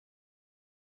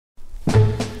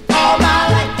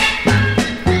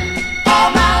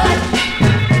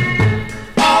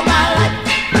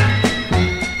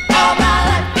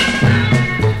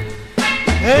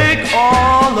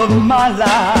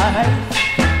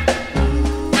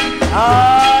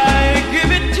I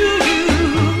give it to you,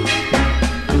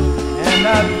 and I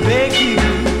beg you,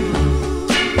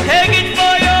 take it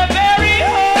for your very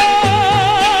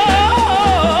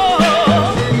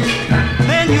own.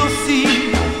 Then you'll see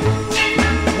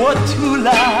what two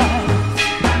lives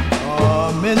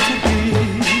are meant to be.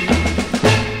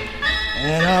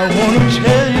 And I want to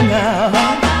tell you now,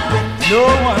 no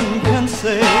one can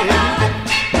say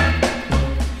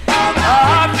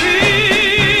I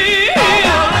feel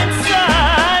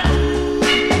inside,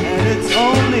 and it's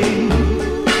only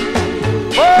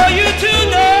for you to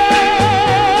know.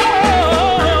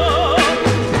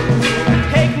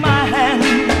 Take my hand,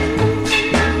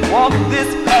 walk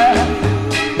this path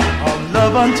of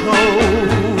love untold.